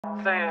Hello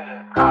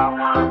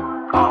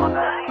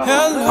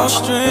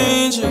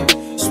stranger,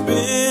 it's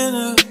been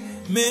a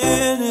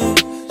minute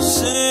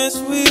since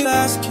we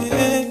last kicked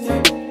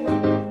it.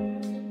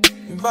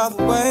 And by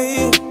the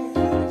way,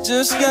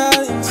 just got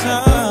in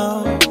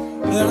town,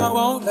 and I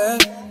won't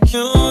let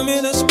you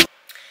miss.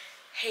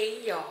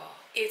 Hey y'all,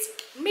 it's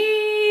me.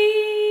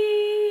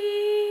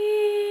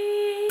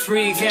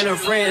 Freak and a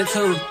friend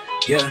too,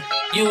 yeah.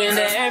 You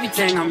into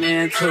everything I'm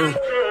into.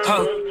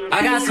 Ho,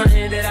 I got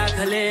something that I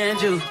could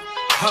lend you.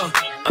 Ho,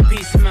 a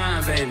piece of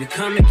mind, baby.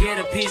 Come and get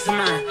a piece of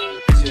mind.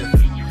 Yeah.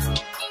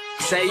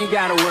 Say you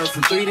gotta work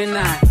from 3 to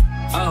 9.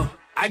 Oh,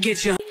 I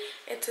get you.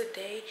 And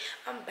today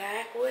I'm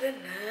back with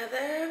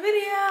another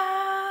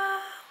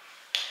video.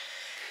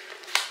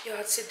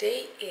 Y'all,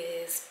 today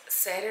is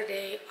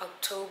Saturday,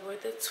 October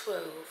the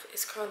 12th.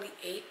 It's currently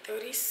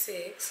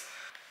 8:36.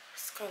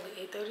 It's currently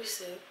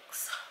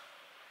 8:36.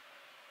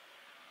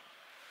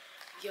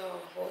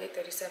 Y'all, well,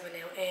 8:37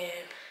 now,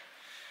 and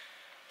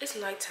it's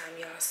nighttime,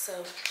 y'all.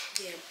 So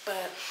yeah,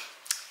 but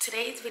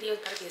today's video is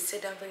about to be a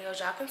sit-down video.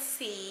 As y'all can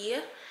see,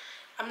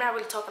 I'm not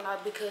really talking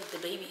loud because the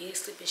baby is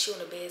sleeping. She on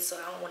the bed,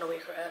 so I don't want to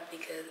wake her up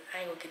because I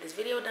ain't gonna get this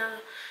video done.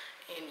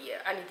 And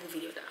yeah, I need the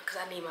video done because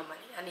I need my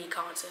money. I need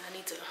content. I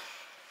need to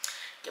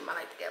get my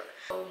life together.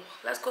 So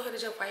let's go ahead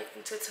and jump right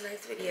into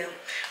tonight's video.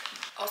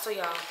 Also,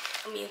 y'all,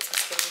 I'm eating some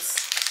Skittles.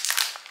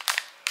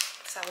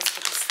 Sour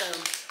Skittles. So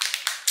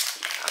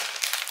yeah.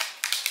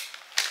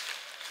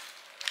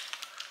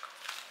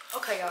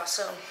 Okay, y'all,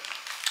 so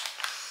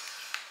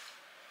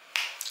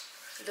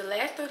the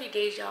last 30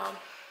 days, y'all,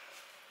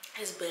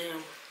 has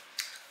been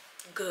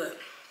good.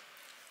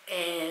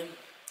 And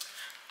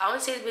I only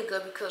say it's been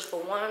good because,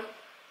 for one,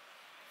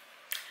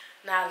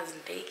 Nyla's in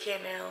daycare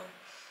now.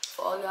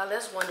 For all y'all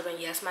that's wondering,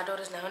 yes, my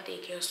daughter's now in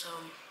daycare, so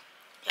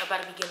y'all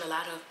about to be getting a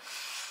lot of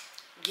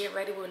get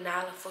ready with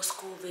Nyla for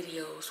school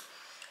videos.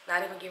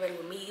 Not even get ready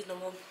with me no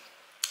more.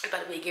 It's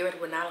about to be get ready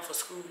with Nyla for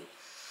school.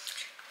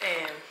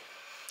 And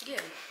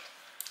yeah.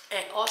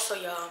 And also,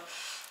 y'all,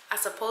 I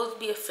supposed to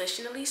be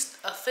officially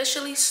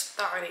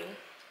starting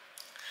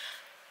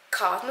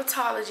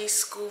cosmetology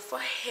school for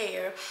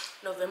hair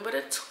November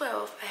the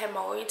 12th. I had my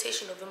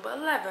orientation November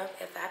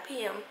 11th at 5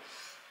 p.m.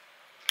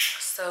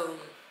 So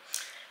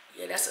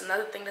yeah, that's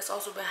another thing that's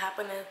also been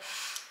happening,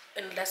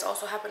 and that's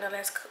also happened the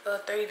last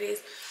 30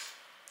 days.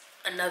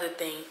 Another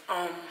thing,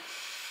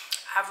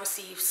 I've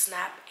received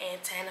SNAP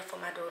and TANF for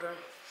my daughter.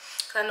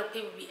 Cause I know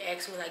people be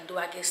asking me like, do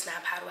I get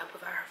SNAP? How do I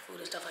provide her food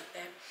and stuff like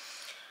that?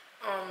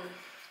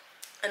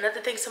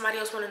 Another thing somebody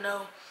else want to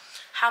know,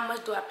 how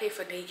much do I pay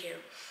for daycare?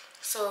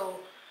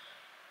 So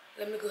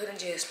let me go ahead and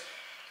just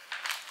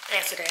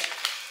answer that.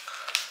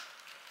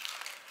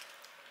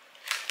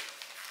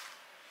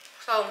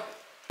 So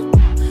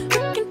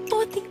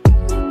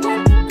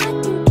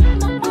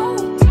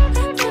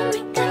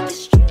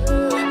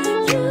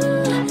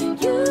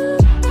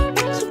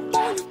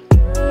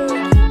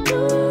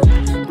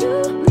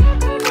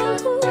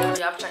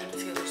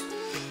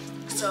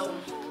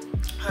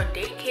her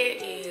daycare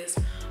is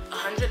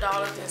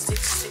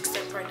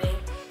 $100.66 per day.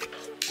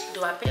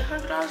 Do I pay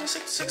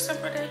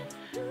 $100.66 per day?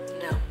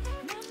 No.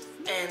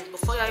 And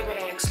before y'all even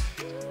ask,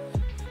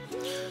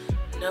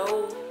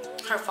 no,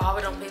 her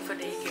father don't pay for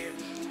daycare,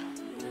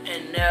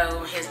 and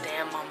no, his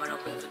damn mama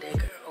don't pay for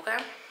daycare. Okay?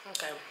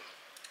 Okay.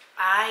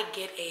 I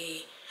get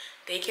a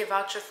daycare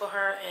voucher for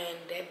her, and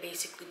that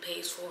basically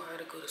pays for her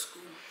to go to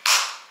school.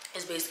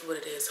 It's basically what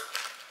it is.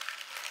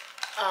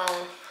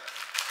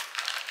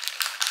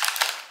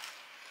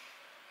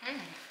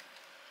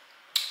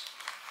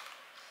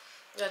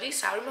 Yeah, these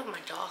sour make my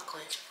jaw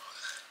clench.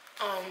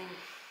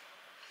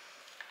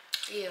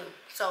 Yeah,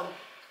 so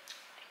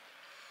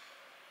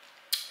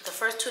the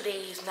first 2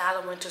 days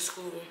Nyla went to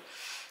school,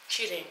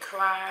 she didn't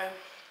cry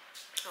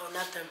or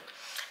nothing.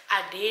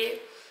 I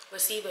did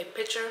receive a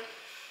picture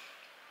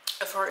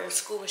of her in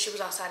school when she was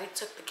outside. He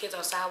took the kids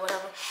outside,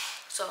 whatever.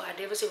 So I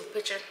did receive a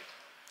picture,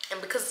 and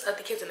because it's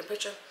other kids in the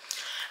picture,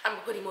 I'm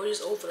gonna put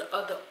emojis over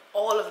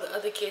all of the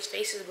other kids'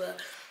 faces,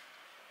 but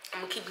I'm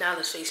gonna keep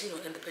Nyla's face, you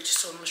know, in the picture.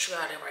 So I'm gonna show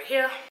y'all that right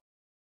here.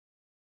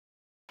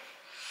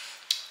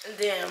 And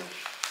then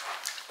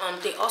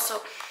they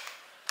also,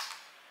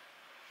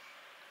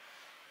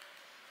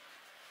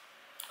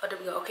 oh, there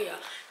we go. Okay, y'all,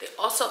 they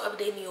also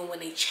update me on when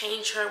they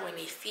change her, when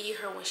they feed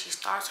her, when she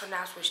starts her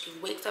naps, when she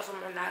wakes up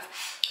from her naps,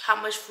 how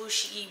much food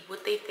she eats,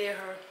 what they feed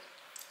her,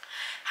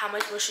 how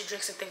much milk she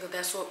drinks, and things of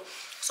that sort.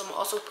 So I'm gonna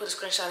also put a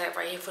screenshot of that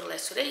right here for the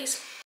last 2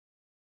 days.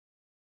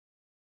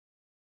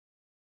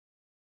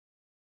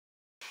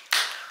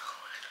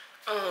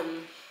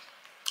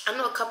 I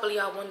know a couple of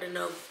y'all want to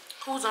know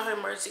who's on her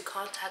emergency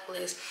contact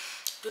list.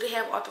 Do they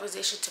have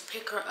authorization to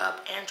pick her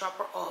up and drop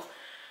her off,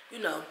 you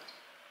know,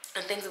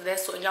 and things of that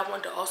sort. And y'all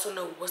want to also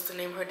know what's the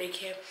name of her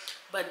daycare.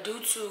 But due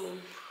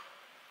to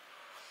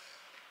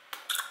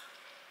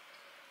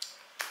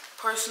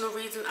personal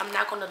reasons, I'm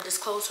not going to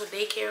disclose her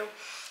daycare,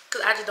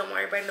 because I just don't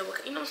want everybody to know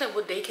what, you know what I'm saying,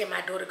 what daycare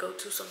my daughter go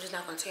to. So I'm just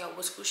not going to tell y'all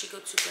what school she go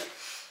to, but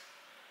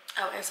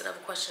I'll answer the other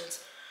questions.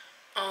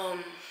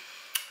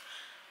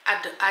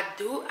 I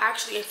do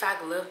actually, in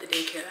fact, love the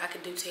daycare. I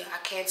can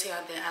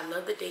tell that I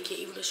love the daycare,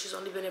 even though she's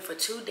only been there for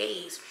 2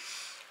 days.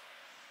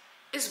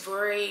 It's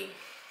very,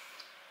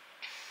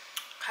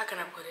 how can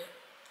I put it?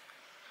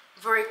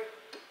 Very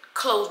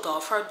closed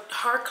off.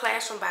 Her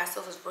classroom by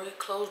itself is very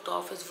closed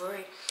off. It's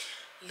very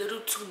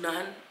little to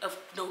none of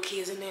no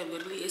kids in there.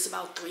 Literally, it's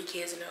about 3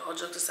 kids in there. All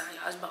jokes aside,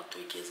 y'all, it's about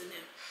 3 kids in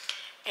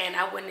there. And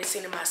I went and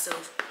seen it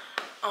myself.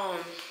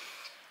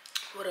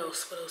 What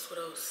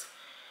else?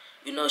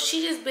 You know,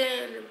 she just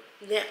been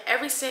there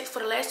ever since, for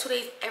the last 2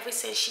 days, ever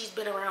since she's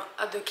been around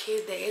other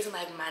kids that isn't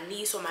like my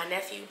niece or my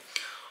nephew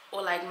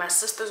or like my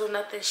sisters or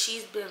nothing.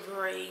 She's been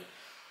very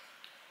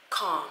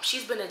calm.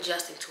 She's been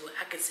adjusting to it.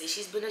 I can say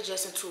she's been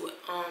adjusting to it.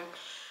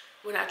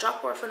 When I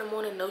drop her off in the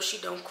morning, no, she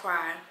don't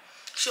cry.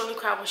 She only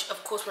cry when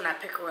of course when I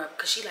pick her up,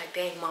 cause she like,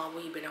 dang mom,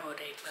 where you been all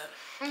day?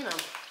 But you know,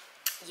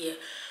 yeah.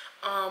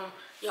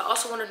 Y'all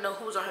also want to know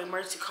who's on her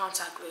emergency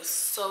contact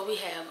list. So we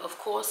have, of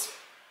course,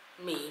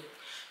 me.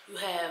 You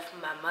have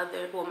my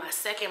mother, well, my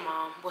second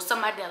mom, well,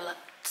 somebody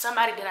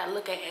that I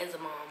look at as a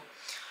mom.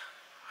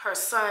 Her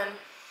son.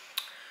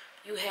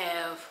 You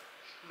have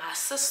my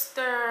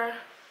sister.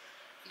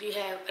 You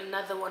have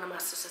another one of my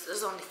sisters.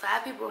 There's only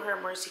 5 people on her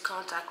emergency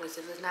contact list.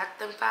 If it's not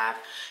them 5,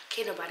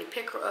 can't nobody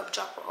pick her up,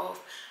 drop her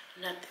off,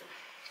 nothing.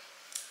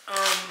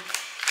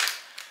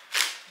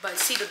 But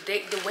see,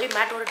 the way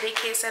my daughter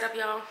daycare is set up,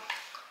 y'all,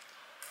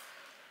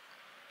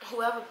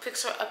 whoever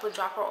picks her up and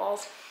drop her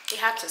off, they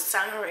have to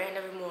sign her in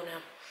every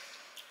morning.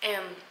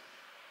 And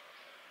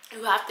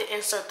you have to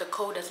insert the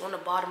code that's on the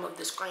bottom of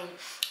the screen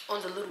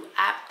on the little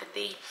app that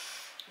they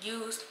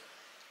use.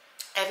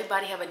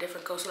 Everybody have a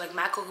different code. So like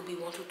my code could be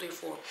 1, 2, 3,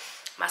 4.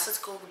 My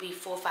sister's code could be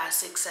 4, 5,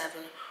 6, 7.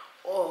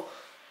 Or,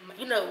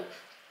 you know,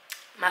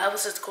 my other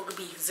sister's code could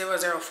be 0,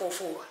 0, 4,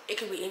 4. It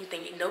can be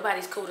anything.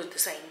 Nobody's code is the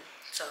same.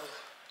 So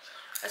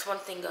that's one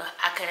thing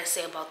I can't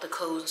say about the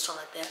codes and stuff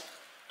like that.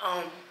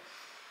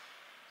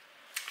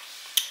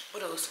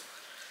 What else?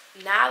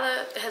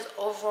 Nyla has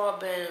overall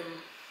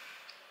been,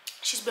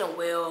 she's been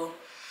well.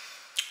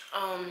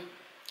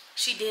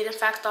 She did in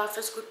fact start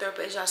physical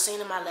therapy, as y'all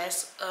seen in my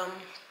last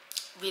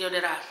video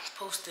that I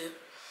posted,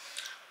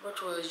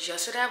 which was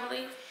yesterday, I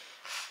believe,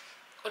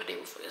 or the day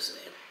before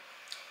yesterday.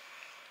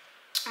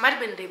 It might have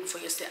been the day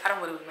before yesterday. I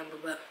don't really remember,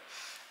 but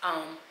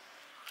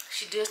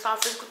she did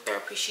start physical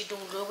therapy. She's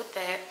doing good with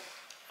that.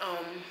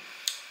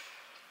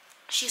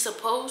 She's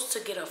supposed to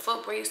get a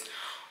foot brace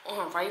on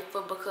her right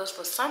foot because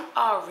for some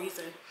odd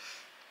reason,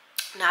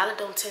 Nyla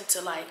don't tend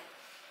to like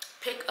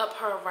pick up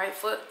her right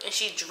foot, and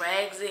she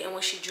drags it, and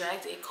when she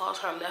drags it, it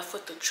causes her left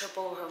foot to trip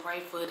over her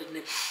right foot, and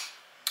then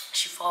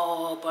she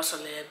fall, bust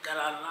her lip, da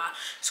da da,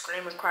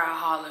 scream and cry,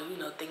 holler, you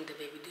know, things that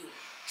baby do.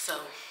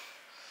 So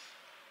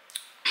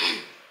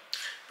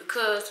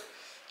because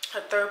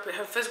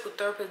her physical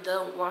therapist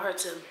doesn't want her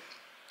to,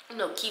 you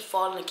know, keep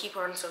falling and keep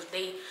hurting, so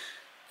they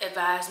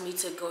advised me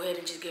to go ahead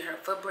and just get her a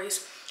foot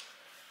brace.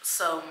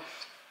 So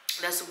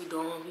that's what we're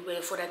doing. We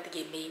waiting for that to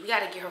get made. We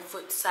gotta get her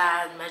foot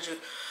size measured,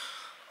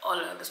 all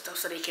the other stuff,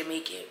 so they can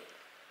make it.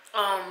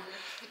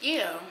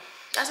 Yeah,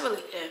 that's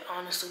really it,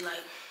 honestly.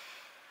 Like,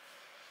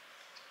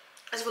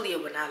 that's really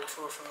it with Nyla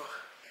for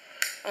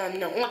real.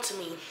 No, on to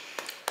me.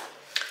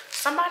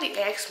 Somebody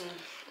asked me,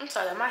 I'm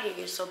sorry, my hair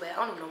gets so bad,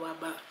 I don't know why,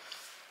 but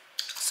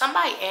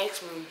somebody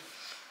asked me,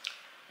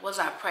 was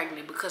I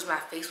pregnant because my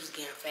face was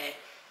getting fat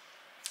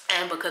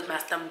and because my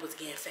stomach was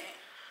getting fat.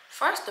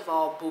 First of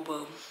all,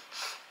 boo-boo,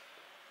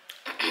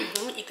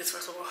 let me eat this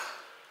first of all.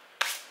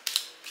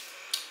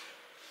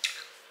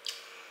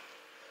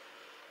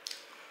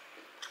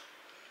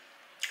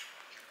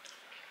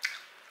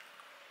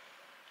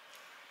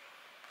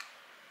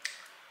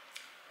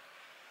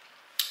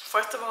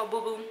 First of all,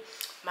 boo-boo,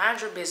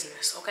 mind your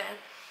business, okay?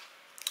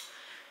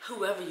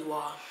 Whoever you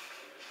are.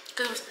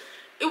 Because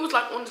it was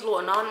like on this little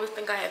anonymous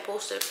thing I had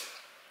posted,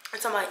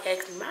 and somebody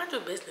asked me, mind your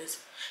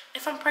business.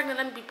 If I'm pregnant,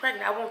 let me be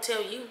pregnant. I won't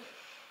tell you.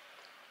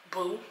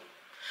 Boo.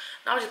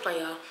 No, I'm just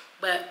playing, y'all.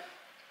 But,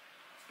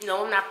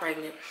 no, I'm not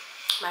pregnant.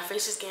 My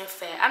face is getting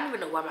fat. I don't even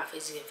know why my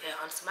face is getting fat,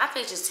 honestly. My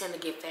face just tend to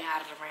get fat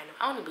out of the random.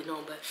 I don't even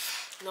know, but,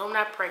 no, I'm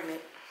not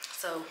pregnant.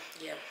 So,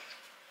 yeah.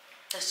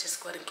 Let's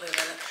just go ahead and clear that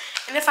up.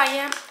 And if I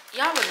am,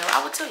 y'all would know.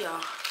 I would tell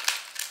y'all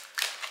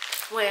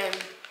when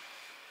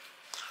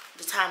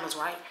the time is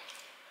right.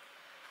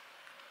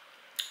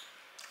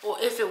 Or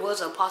if it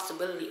was a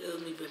possibility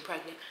of me being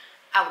pregnant,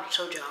 I would have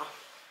told y'all.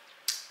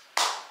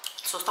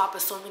 So stop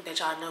assuming that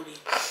y'all know me.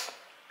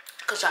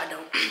 Because y'all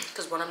don't.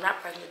 Because when I'm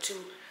not pregnant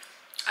too,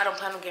 I don't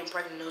plan on getting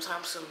pregnant no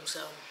time soon. So,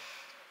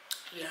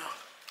 yeah.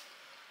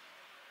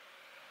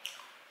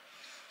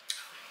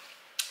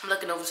 I'm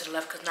looking over to the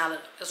left because Nyla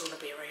is on the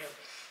bed right here.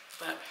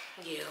 But,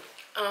 yeah.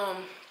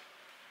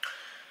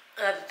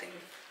 Another thing.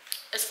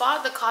 As far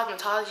as the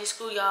cosmetology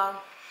school, y'all,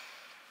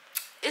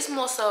 it's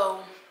more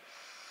so...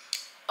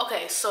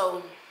 Okay,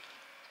 so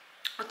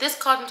with this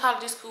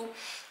cosmetology school,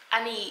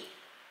 I need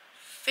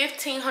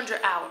 1,500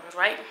 hours,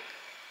 right?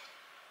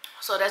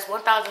 So that's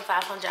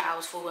 1,500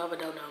 hours for whoever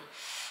don't know.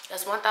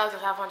 That's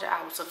 1,500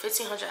 hours. So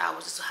 1,500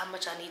 hours is how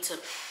much I need to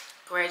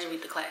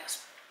graduate the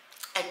class.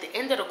 At the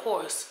end of the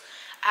course,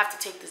 I have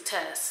to take this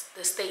test,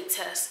 the state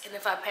test, and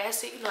if I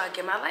pass it, you know, I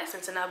get my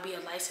license, and I'll be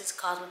a licensed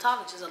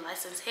cosmetologist, a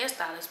licensed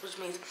hairstylist, which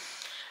means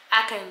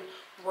I can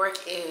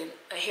work in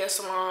a hair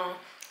salon,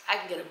 I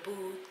can get a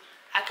booth,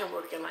 I can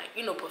work in, like,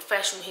 you know,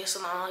 professional hair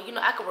salon, you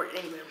know, I can work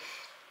anywhere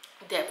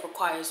that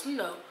requires, you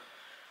know,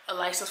 a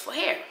license for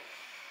hair,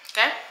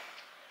 okay?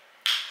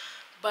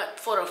 But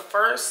for the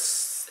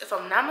first, if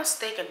I'm not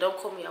mistaken, don't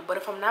quote me out, but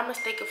if I'm not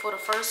mistaken, for the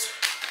first,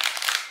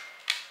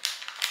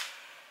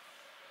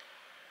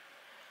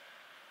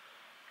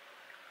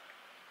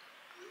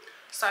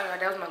 sorry,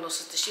 that was my little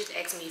sister. She was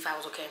asking me if I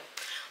was okay.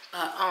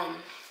 But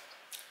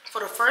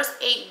for the first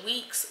 8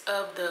 weeks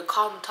of the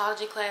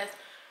cosmetology class,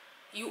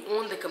 you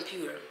on the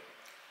computer,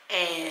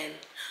 and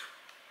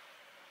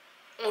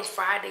on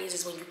Fridays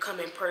is when you come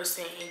in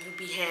person and you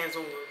be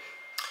hands-on.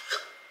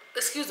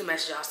 Excuse the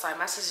message, y'all. Sorry,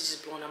 my sister's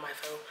just blowing up my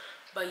phone.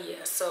 But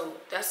yeah, so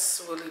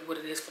that's really what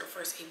it is for the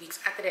first 8 weeks.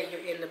 After that,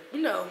 you're in the,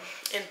 you know,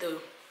 in the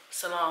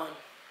salon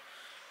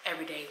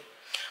every day.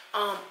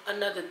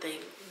 Another thing,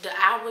 the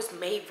hours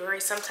may vary.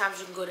 Sometimes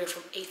you can go there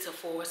from 8 to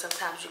 4.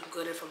 Sometimes you can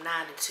go there from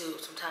 9 to 2.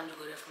 Sometimes you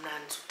go there from 9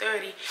 to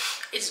 2:30.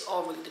 It just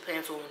all really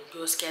depends on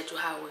your schedule,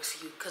 how it works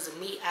for you. Because of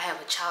me, I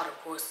have a child, of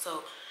course,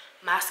 so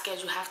my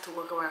schedule has to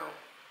work around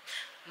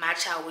my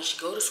child when she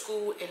go to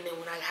school, and then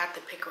when I have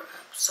to pick her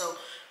up. So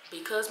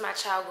because my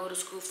child go to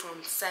school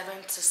from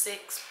 7 to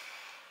 6,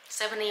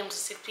 7 a.m. to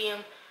 6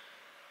 p.m.,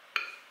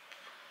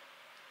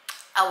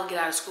 I will get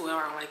out of school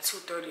around like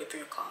 2:30 or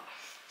 3 o'clock.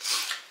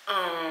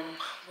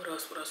 What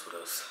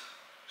else?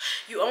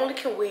 You only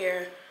can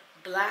wear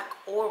black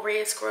or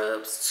red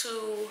scrubs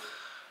to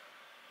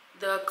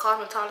the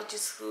cosmetology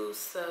school.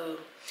 So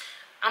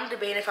I'm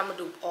debating if I'm gonna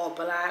do all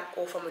black,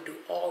 or if I'm gonna do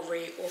all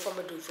red, or if I'm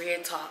gonna do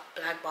red top,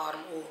 black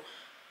bottom, or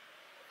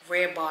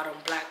red bottom,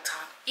 black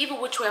top. Either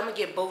which way, I'm gonna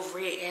get both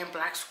red and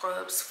black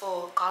scrubs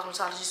for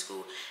cosmetology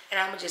school. And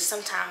I'm gonna just,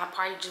 sometimes I'll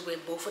probably just wear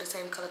both of the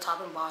same color,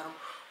 top and bottom.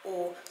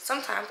 Or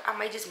sometimes I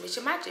might just mix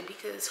and match it,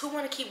 because who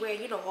want to keep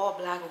wearing, you know, all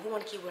black, or who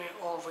want to keep wearing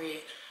all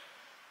red?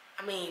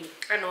 I mean,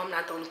 I know I'm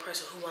not the only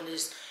person who want to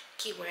just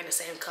keep wearing the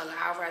same color.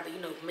 I'd rather, you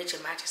know, mix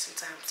and match it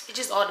sometimes. It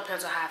just all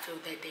depends on how I feel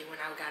that day when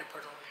I got to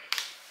put on.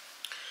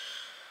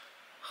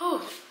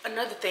 Whew.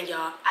 Another thing,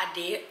 y'all, I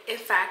did in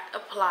fact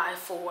apply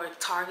for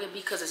Target,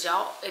 because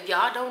if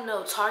y'all don't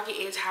know, Target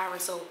is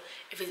hiring. So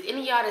if it's any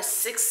of y'all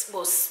that's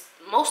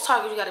most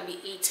Targets you gotta be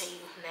 18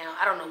 now.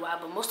 I don't know why,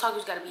 but most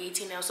Targets you gotta be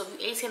 18 now. So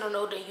if you're 18 or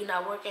no, then you're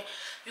not working,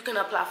 you can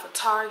apply for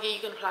Target, you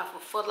can apply for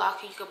Foot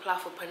Locker, you can apply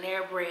for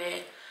Panera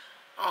Bread,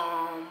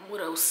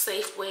 what else,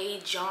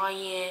 Safeway,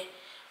 Giant.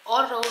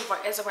 All of those,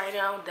 as of right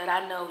now that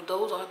I know,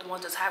 those are the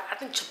ones that's hiring. I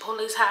think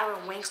Chipotle's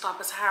hiring,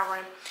 Wingstop is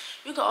hiring.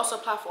 You can also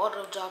apply for all of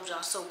those jobs,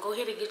 y'all. So go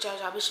ahead and get your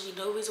job. There should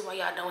be no reason why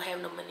y'all don't have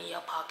no money in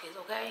your pockets,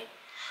 okay?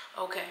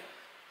 Okay.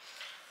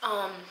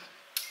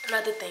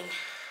 Another thing.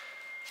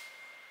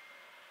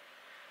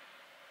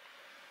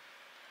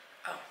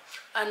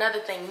 Another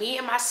thing, me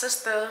and my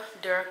sister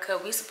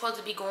Derica, we supposed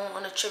to be going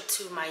on a trip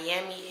to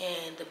Miami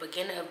in the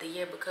beginning of the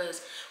year,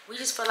 because we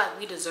just feel like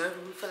we deserve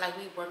it. We feel like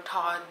we worked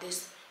hard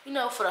this, you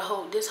know, for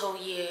this whole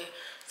year.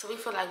 So we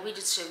feel like we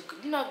just should,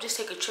 you know, just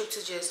take a trip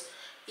to just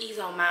ease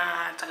our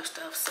mind type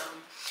stuff. So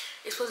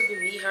it's supposed to be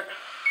me, her.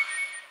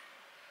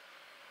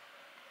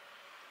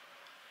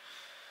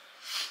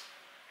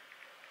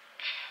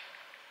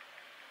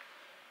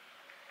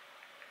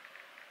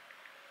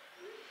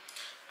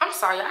 I'm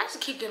sorry, I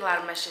just keep getting a lot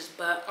of messages,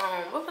 but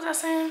what was I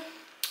saying?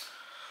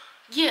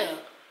 Yeah,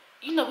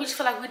 you know, we just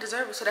feel like we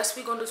deserve it, so that's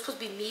what we're gonna do. It's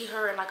supposed to be me,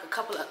 her, and like a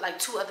couple of, like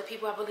 2 other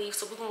people, I believe.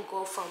 So we're gonna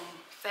go from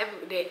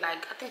February,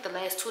 like I think the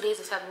last 2 days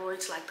of February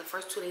to like the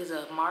first 2 days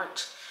of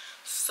March.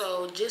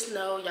 So just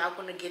know y'all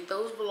gonna get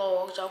those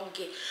vlogs. Y'all gonna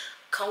get,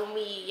 come with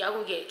me. Y'all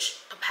gonna get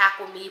a pack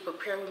with me,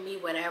 prepare with me,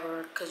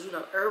 whatever. Cause you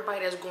know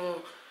everybody that's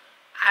going,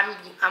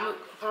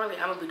 apparently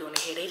I'm gonna be doing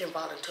the hair. They didn't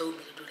volunteer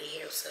me to do the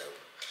hair, so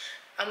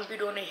I'm gonna be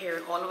doing the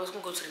hair. All of us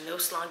gonna go to the nail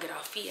salon, get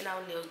our feet and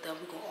our nails done.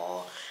 We're gonna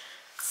all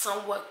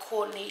somewhat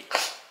coordinate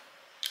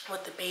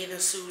with the bathing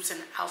suits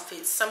and the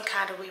outfits, some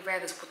kind of way,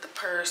 rather with the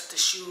purse, the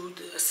shoe,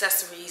 the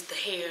accessories, the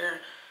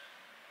hair,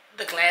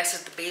 the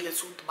glasses, the bathing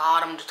suit, the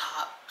bottom, the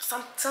top,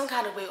 some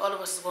kind of way. All of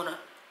us is gonna,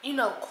 you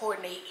know,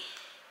 coordinate.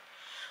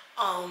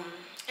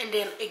 And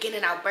then again,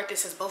 in our birthday,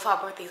 since both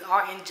our birthdays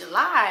are in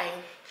July,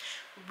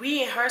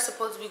 we and her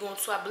supposed to be going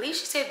to, I believe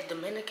she said the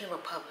Dominican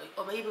Republic,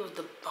 or maybe it was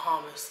the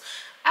Bahamas.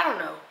 I don't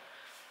know.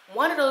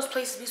 One of those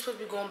places we supposed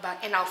to be going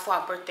back in our for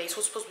our birthday. So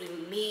it's supposed to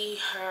be me,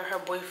 her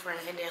boyfriend,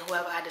 and then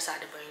whoever I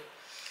decide to bring.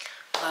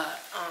 But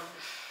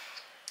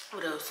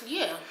what else?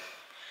 Yeah.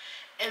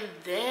 And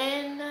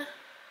then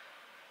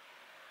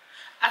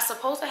I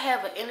suppose I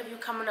have an interview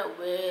coming up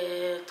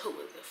with, who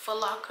was it? Foot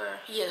Locker.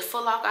 Yeah,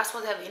 Foot Locker. I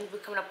supposed to have an interview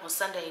coming up on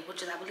Sunday,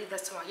 which is, I believe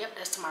that's tomorrow. Yep,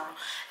 that's tomorrow.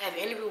 I have an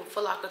interview with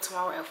Foot Locker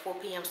tomorrow at 4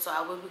 p.m. So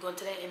I will be going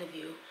to that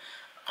interview.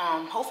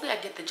 Hopefully I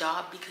get the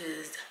job,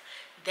 because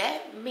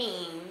that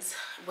means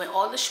when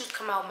all the shoes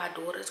come out, my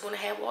daughter is going to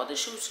have all the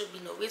shoes. There should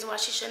be no reason why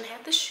she shouldn't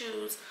have the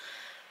shoes.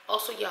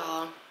 Also,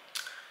 y'all,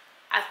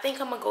 I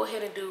think I'm going to go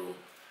ahead and do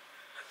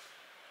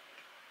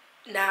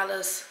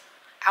Nyla's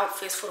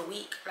outfits for the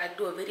week, like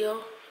do a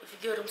video, if you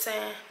get what I'm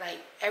saying. Like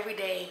every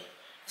day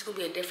it's gonna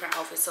be a different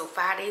outfit. So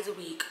 5 days a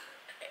week,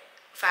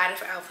 5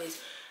 different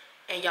outfits,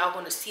 and y'all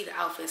gonna see the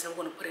outfits, and I'm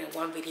gonna put it in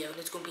one video, and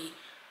it's gonna be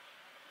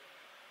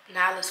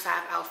Nyla's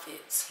 5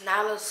 outfits,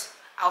 Nyla's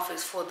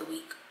outfits for the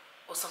week,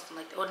 or something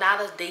like that, or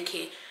Nyla's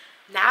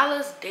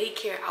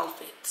daycare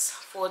outfits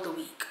for the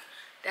week.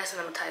 That's what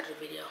I'm gonna title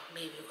the video,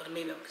 maybe, or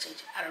maybe I'm gonna change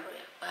it, I don't know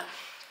yet, but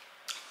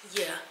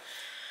yeah.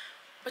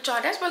 But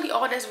y'all, that's really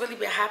all that's really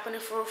been happening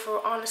for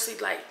honestly,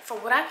 like, from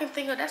what I can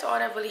think of, that's all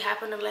that really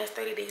happened in the last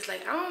 30 days.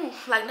 Like, I don't,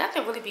 like,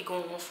 nothing really be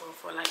going on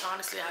for like,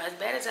 honestly, as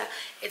bad as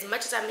as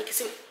much as I make it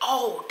seem.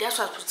 Oh, that's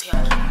what I was supposed to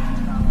tell you.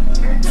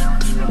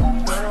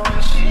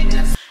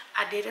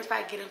 I did, if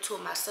I get into it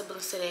with my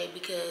siblings today,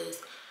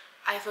 because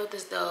I felt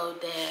as though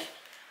that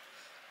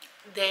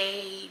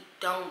they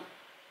don't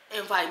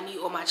invite me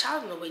or my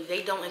child in the way.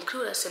 They don't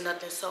include us in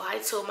nothing. So I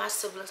told my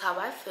siblings how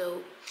I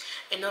felt.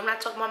 And no, I'm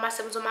not talking about my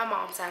siblings on my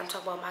mom's side. I'm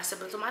talking about my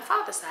siblings on my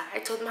father's side. I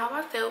told them how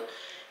I felt,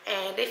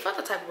 and they felt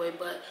the type of way.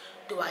 But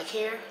do I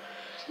care?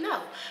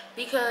 No.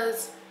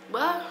 Because,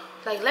 well,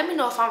 like, let me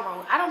know if I'm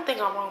wrong. I don't think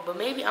I'm wrong, but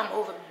maybe I'm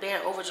being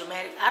over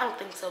dramatic. I don't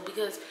think so,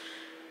 because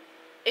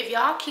if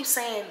y'all keep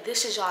saying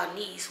this is y'all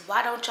niece,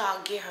 why don't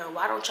y'all get her?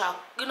 Why don't y'all,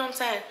 you know what I'm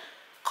saying,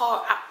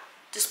 call out?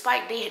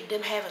 Despite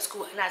them having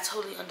school, and I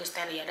totally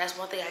understand it, yeah. That's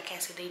one thing I can't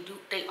say.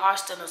 They are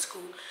still in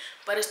school,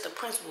 but it's the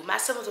principal. My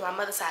siblings on my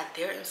mother's side,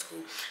 they're in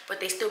school, but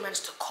they still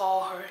managed to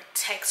call her,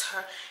 text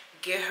her,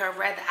 get her.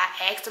 Rather,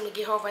 I asked them to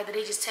get her, rather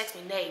they just text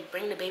me, "Nay,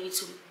 bring the baby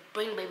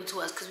to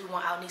us, because we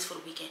want our niece for the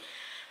weekend."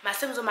 My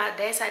siblings on my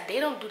dad's side, they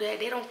don't do that.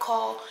 They don't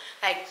call.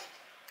 Like,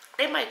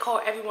 they might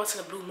call every once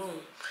in a blue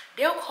moon.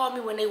 They'll call me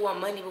when they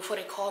want money before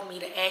they call me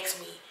to ask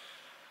me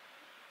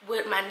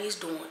what my niece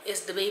doing.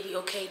 Is the baby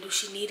okay? Do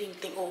she need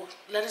anything? Or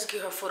let us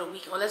get her for the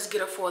week, or let's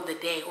get her for the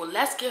day, or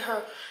let's get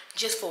her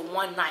just for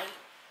one night.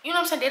 You know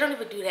what I'm saying? They don't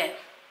even do that.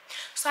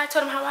 So I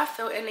told them how I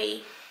felt, and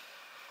they,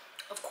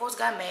 of course,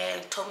 got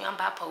mad, told me I'm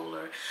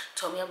bipolar,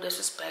 told me I'm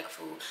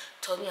disrespectful,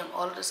 told me I'm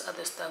all of this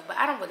other stuff. But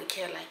I don't really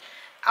care. Like,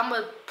 I'm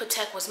going to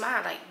protect what's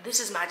mine. Like, this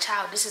is my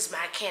child. This is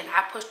my kin.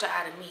 I pushed her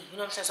out of me. You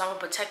know what I'm saying? So I'm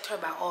going to protect her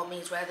by all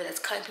means, rather that's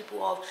cutting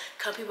people off,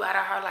 cutting people out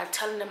of her life,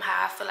 telling them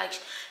how I feel like,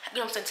 you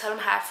know what I'm saying, telling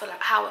them how I feel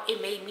like, how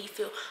it made me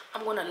feel.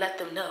 I'm going to let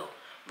them know.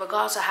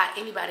 Regardless of how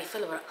anybody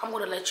feel about it, I'm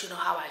going to let you know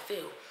how I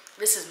feel.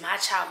 This is my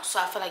child, so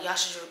I feel like y'all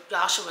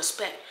should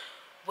respect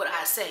what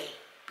I say,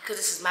 because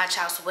this is my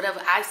child, so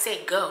whatever I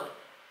say, go.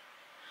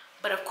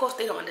 But of course,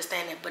 they don't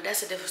understand that, but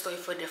that's a different story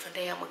for a different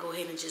day. I'm going to go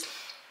ahead and just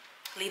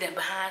leave that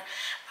behind.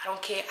 I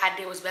don't care. I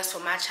did what's best for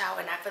my child,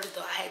 and I felt as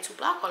though I had to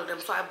block all of them,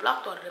 so I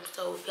blocked all of them.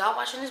 So if y'all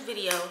watching this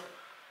video,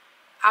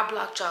 I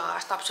blocked y'all. I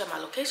stopped sharing my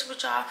location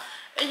with y'all,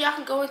 and y'all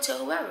can go and tell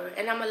whoever,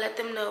 and I'm gonna let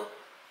them know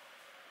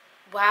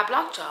why I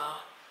blocked y'all.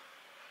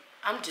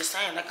 I'm just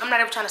saying, like, I'm not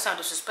even trying to sound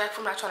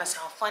disrespectful. I'm not trying to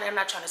sound funny. I'm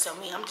not trying to sound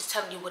mean. I'm just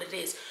telling you what it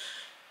is.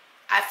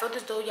 I felt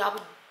as though y'all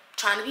were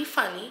trying to be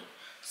funny,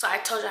 so I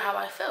told y'all how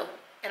I felt.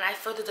 And I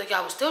felt as though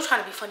y'all was still trying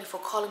to be funny for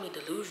calling me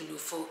delusional,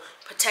 for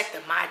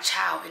protecting my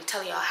child, and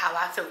telling y'all how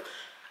I feel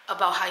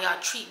about how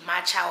y'all treat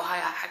my child, how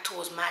y'all act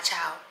towards my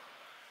child.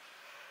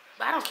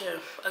 But I don't care,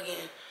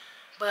 again.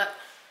 But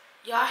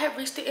y'all have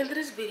reached the end of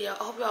this video.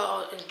 I hope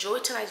y'all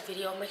enjoyed tonight's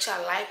video. Make sure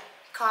y'all like,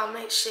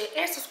 comment, share,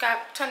 and subscribe.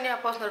 Turn on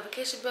post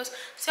notification bells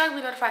so y'all can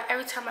be notified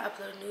every time I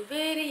upload a new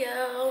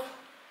video.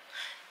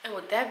 And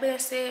with that being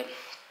said,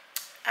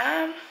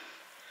 I'm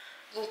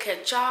gonna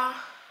catch y'all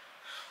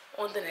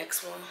on the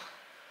next one.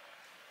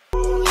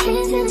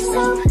 Hands in the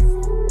stove,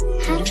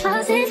 had a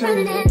faucet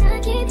running in.